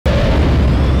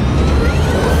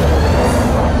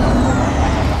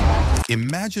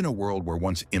Imagine a world where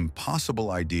once impossible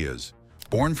ideas,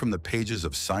 born from the pages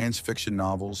of science fiction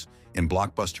novels and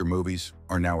blockbuster movies,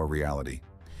 are now a reality.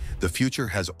 The future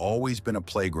has always been a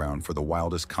playground for the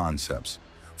wildest concepts,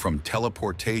 from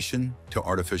teleportation to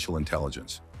artificial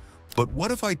intelligence. But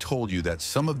what if I told you that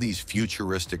some of these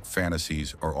futuristic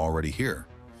fantasies are already here?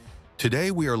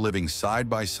 Today we are living side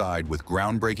by side with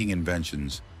groundbreaking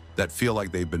inventions that feel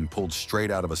like they've been pulled straight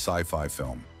out of a sci-fi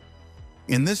film.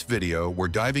 In this video, we're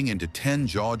diving into 10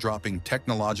 jaw-dropping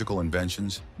technological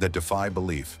inventions that defy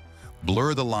belief,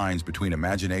 blur the lines between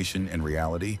imagination and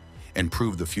reality, and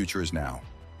prove the future is now.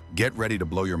 Get ready to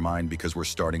blow your mind because we're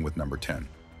starting with number 10.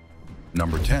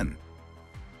 Number 10.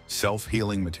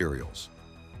 Self-healing materials.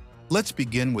 Let's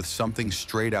begin with something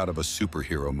straight out of a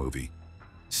superhero movie.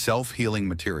 Self-healing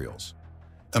materials.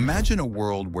 Imagine a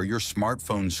world where your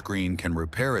smartphone screen can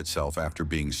repair itself after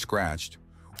being scratched,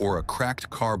 or a cracked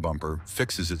car bumper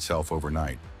fixes itself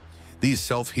overnight. These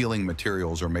self-healing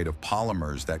materials are made of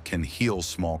polymers that can heal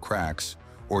small cracks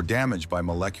or damage by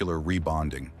molecular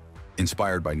rebonding,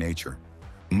 inspired by nature,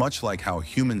 much like how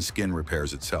human skin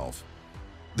repairs itself.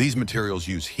 These materials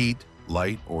use heat,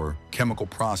 light, or chemical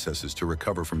processes to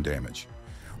recover from damage.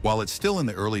 While it's still in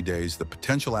the early days, the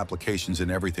potential applications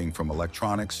in everything from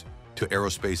electronics to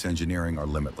aerospace engineering are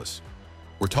limitless.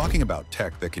 We're talking about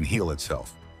tech that can heal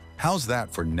itself. How's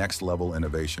that for next-level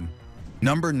innovation?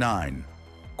 Number 9.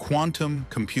 Quantum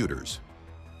computers.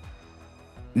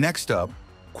 Next up,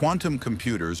 quantum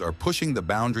computers are pushing the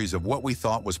boundaries of what we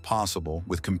thought was possible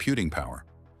with computing power.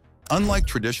 Unlike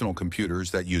traditional computers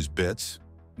that use bits,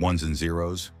 ones and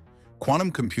zeros,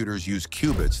 quantum computers use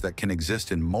qubits that can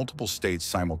exist in multiple states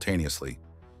simultaneously.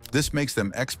 This makes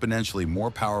them exponentially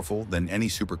more powerful than any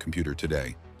supercomputer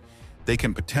today. They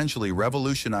can potentially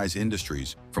revolutionize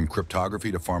industries from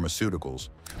cryptography to pharmaceuticals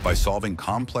by solving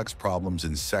complex problems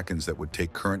in seconds that would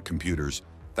take current computers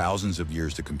thousands of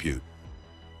years to compute.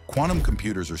 Quantum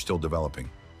computers are still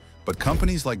developing, but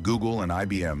companies like Google and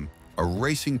IBM are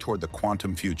racing toward the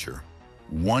quantum future,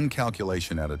 one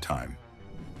calculation at a time.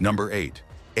 Number 8.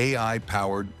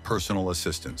 AI-powered personal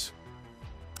assistants.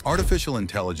 Artificial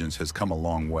intelligence has come a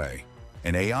long way,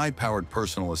 and AI-powered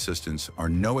personal assistants are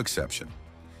no exception.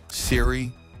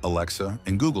 Siri, Alexa,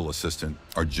 and Google Assistant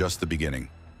are just the beginning.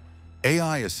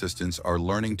 AI assistants are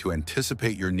learning to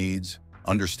anticipate your needs,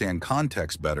 understand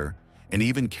context better, and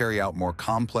even carry out more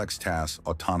complex tasks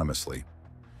autonomously.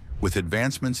 With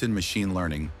advancements in machine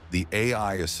learning, the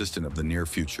AI assistant of the near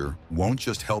future won't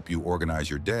just help you organize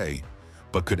your day,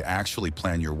 but could actually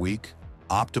plan your week,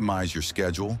 optimize your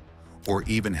schedule, or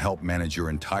even help manage your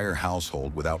entire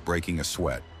household without breaking a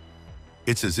sweat.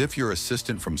 It's as if your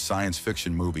assistant from science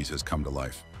fiction movies has come to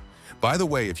life. By the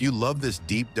way, if you love this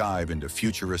deep dive into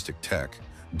futuristic tech,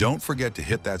 don't forget to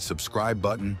hit that subscribe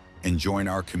button and join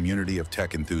our community of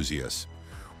tech enthusiasts.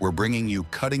 We're bringing you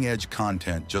cutting-edge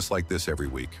content just like this every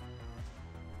week.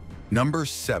 Number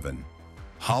 7.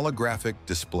 Holographic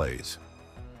displays.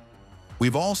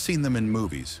 We've all seen them in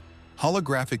movies,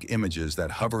 holographic images that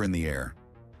hover in the air.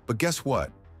 But guess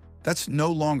what? That's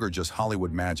no longer just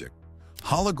Hollywood magic.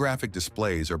 Holographic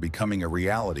displays are becoming a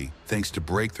reality thanks to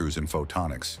breakthroughs in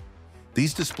photonics.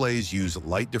 These displays use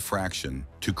light diffraction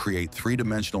to create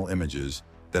three-dimensional images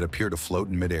that appear to float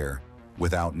in midair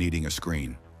without needing a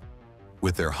screen.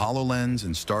 With their HoloLens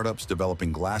and startups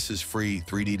developing glasses-free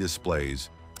 3D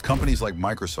displays, companies like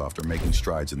Microsoft are making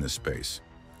strides in this space.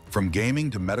 From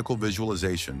gaming to medical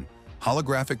visualization,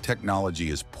 holographic technology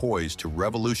is poised to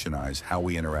revolutionize how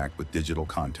we interact with digital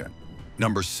content.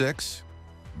 Number 6.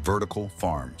 Vertical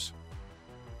farms.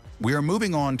 We are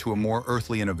moving on to a more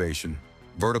earthly innovation,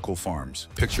 vertical farms.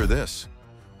 Picture this: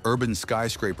 urban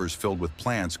skyscrapers filled with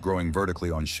plants growing vertically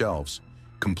on shelves,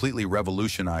 completely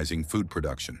revolutionizing food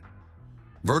production.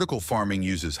 Vertical farming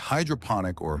uses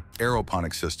hydroponic or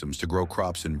aeroponic systems to grow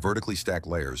crops in vertically stacked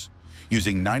layers,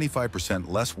 using 95%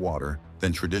 less water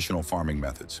than traditional farming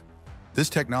methods. This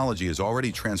technology is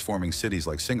already transforming cities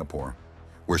like Singapore,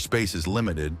 where space is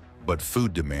limited but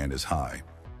food demand is high.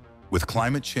 With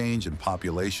climate change and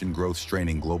population growth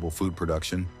straining global food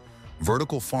production,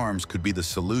 vertical farms could be the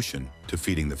solution to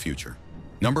feeding the future.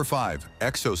 Number 5.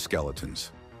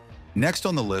 Exoskeletons. Next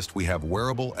on the list, we have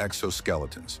wearable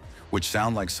exoskeletons, which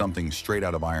sound like something straight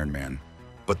out of Iron Man,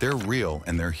 but they're real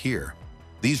and they're here.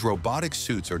 These robotic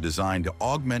suits are designed to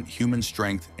augment human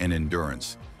strength and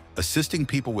endurance, assisting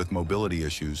people with mobility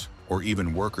issues or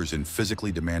even workers in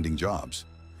physically demanding jobs.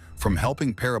 From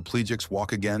helping paraplegics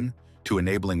walk again to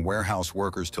enabling warehouse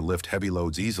workers to lift heavy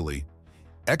loads easily,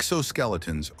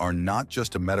 exoskeletons are not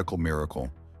just a medical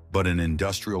miracle, but an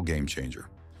industrial game changer.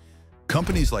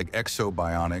 Companies like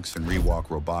Exobionics and Rewalk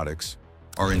Robotics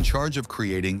are in charge of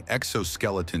creating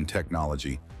exoskeleton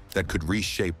technology that could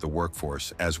reshape the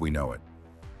workforce as we know it.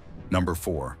 Number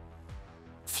 4.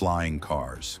 Flying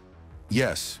cars.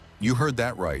 Yes, you heard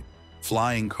that right.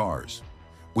 Flying cars.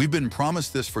 We've been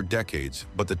promised this for decades,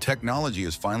 but the technology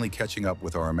is finally catching up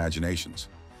with our imaginations.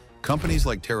 Companies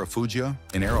like Terrafugia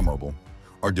and Aeromobile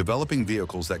are developing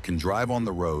vehicles that can drive on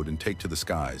the road and take to the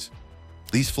skies.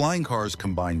 These flying cars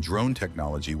combine drone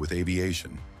technology with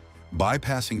aviation,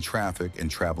 bypassing traffic and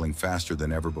traveling faster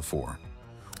than ever before.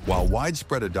 While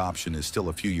widespread adoption is still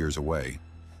a few years away,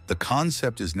 the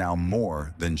concept is now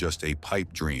more than just a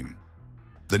pipe dream.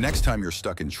 The next time you're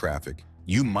stuck in traffic,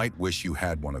 you might wish you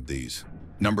had one of these.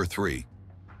 Number 3.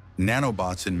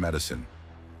 Nanobots in medicine.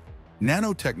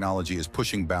 Nanotechnology is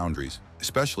pushing boundaries,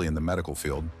 especially in the medical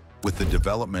field, with the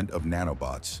development of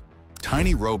nanobots,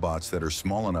 tiny robots that are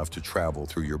small enough to travel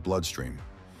through your bloodstream.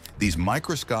 These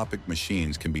microscopic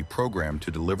machines can be programmed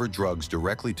to deliver drugs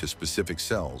directly to specific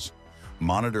cells,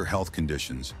 monitor health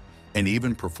conditions, and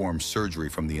even perform surgery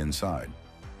from the inside.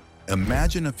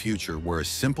 Imagine a future where a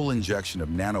simple injection of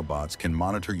nanobots can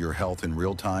monitor your health in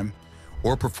real time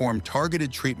or perform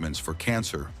targeted treatments for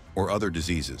cancer or other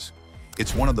diseases.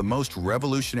 It's one of the most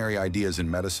revolutionary ideas in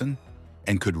medicine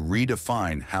and could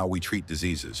redefine how we treat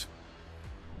diseases.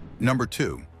 Number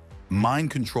 2.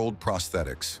 Mind-controlled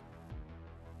prosthetics.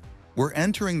 We're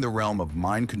entering the realm of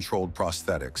mind-controlled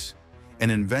prosthetics, an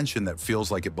invention that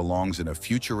feels like it belongs in a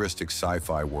futuristic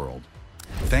sci-fi world.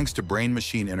 Thanks to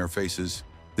brain-machine interfaces,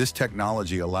 this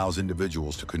technology allows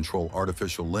individuals to control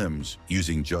artificial limbs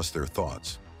using just their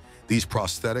thoughts. These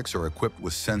prosthetics are equipped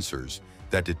with sensors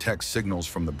that detect signals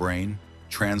from the brain,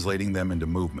 translating them into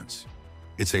movements.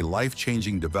 It's a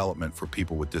life-changing development for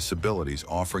people with disabilities,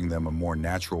 offering them a more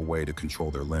natural way to control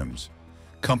their limbs.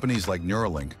 Companies like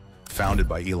Neuralink, founded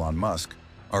by Elon Musk,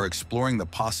 are exploring the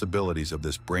possibilities of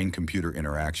this brain-computer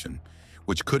interaction,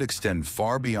 which could extend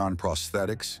far beyond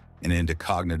prosthetics and into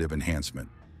cognitive enhancement.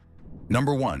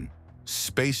 Number 1.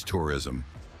 Space tourism.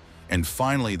 And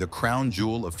finally, the crown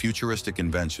jewel of futuristic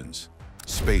inventions,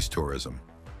 space tourism.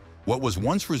 What was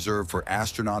once reserved for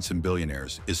astronauts and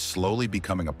billionaires is slowly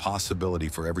becoming a possibility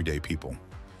for everyday people.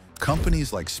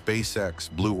 Companies like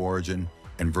SpaceX, Blue Origin,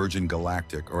 and Virgin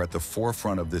Galactic are at the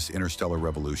forefront of this interstellar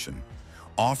revolution,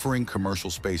 offering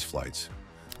commercial space flights.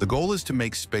 The goal is to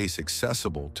make space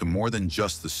accessible to more than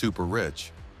just the super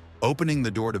rich, opening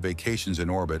the door to vacations in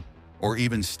orbit or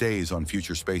even stays on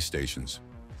future space stations.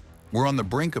 We're on the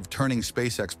brink of turning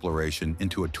space exploration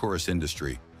into a tourist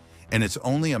industry, and it's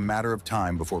only a matter of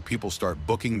time before people start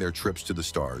booking their trips to the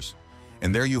stars.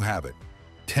 And there you have it,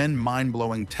 10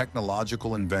 mind-blowing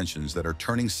technological inventions that are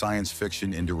turning science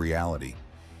fiction into reality.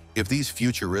 If these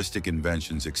futuristic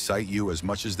inventions excite you as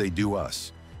much as they do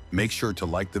us, make sure to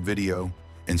like the video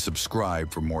and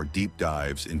subscribe for more deep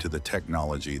dives into the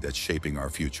technology that's shaping our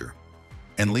future.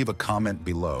 And leave a comment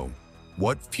below.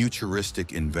 What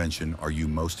futuristic invention are you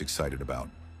most excited about?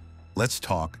 Let's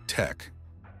talk tech.